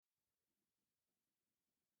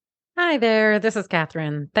Hi there, this is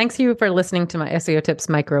Catherine. Thanks you for listening to my SEO Tips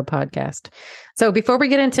micro podcast. So, before we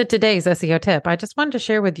get into today's SEO tip, I just wanted to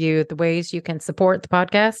share with you the ways you can support the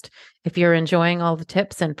podcast if you're enjoying all the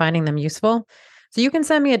tips and finding them useful. So, you can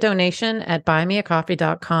send me a donation at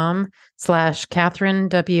buymeacoffee.com/Catherine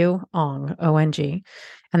W. Ong, O-N-G.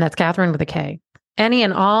 And that's Catherine with a K. Any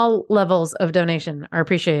and all levels of donation are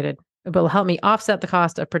appreciated. It will help me offset the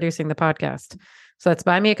cost of producing the podcast. So that's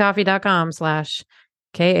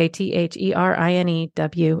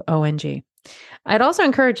buymeacoffee.com/KATHERINEWONG. I'd also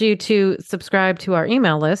encourage you to subscribe to our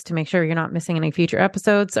email list to make sure you're not missing any future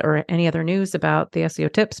episodes or any other news about the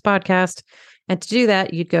SEO Tips podcast. And to do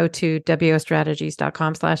that, you'd go to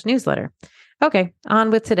wostrategies.com/newsletter. Okay,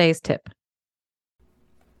 on with today's tip.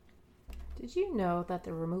 Did you know that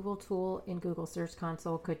the removal tool in Google Search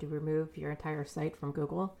Console could remove your entire site from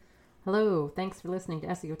Google? Hello, thanks for listening to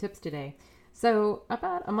SEO Tips today. So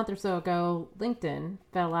about a month or so ago, LinkedIn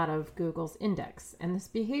fell out of Google's index, and this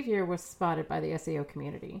behavior was spotted by the SEO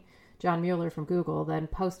community. John Mueller from Google then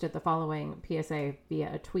posted the following PSA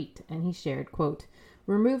via a tweet, and he shared, quote,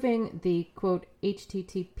 removing the, quote,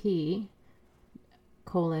 HTTP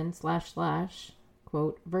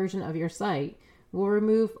quote, version of your site will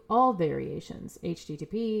remove all variations,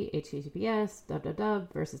 HTTP, HTTPS,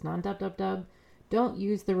 www versus non-www. Don't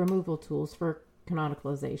use the removal tools for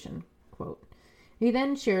canonicalization, quote. He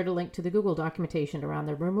then shared a link to the Google documentation around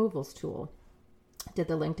the removals tool. Did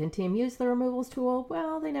the LinkedIn team use the removals tool?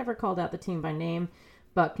 Well, they never called out the team by name,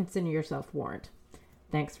 but consider yourself warned.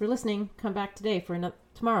 Thanks for listening. Come back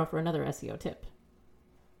tomorrow for another SEO tip.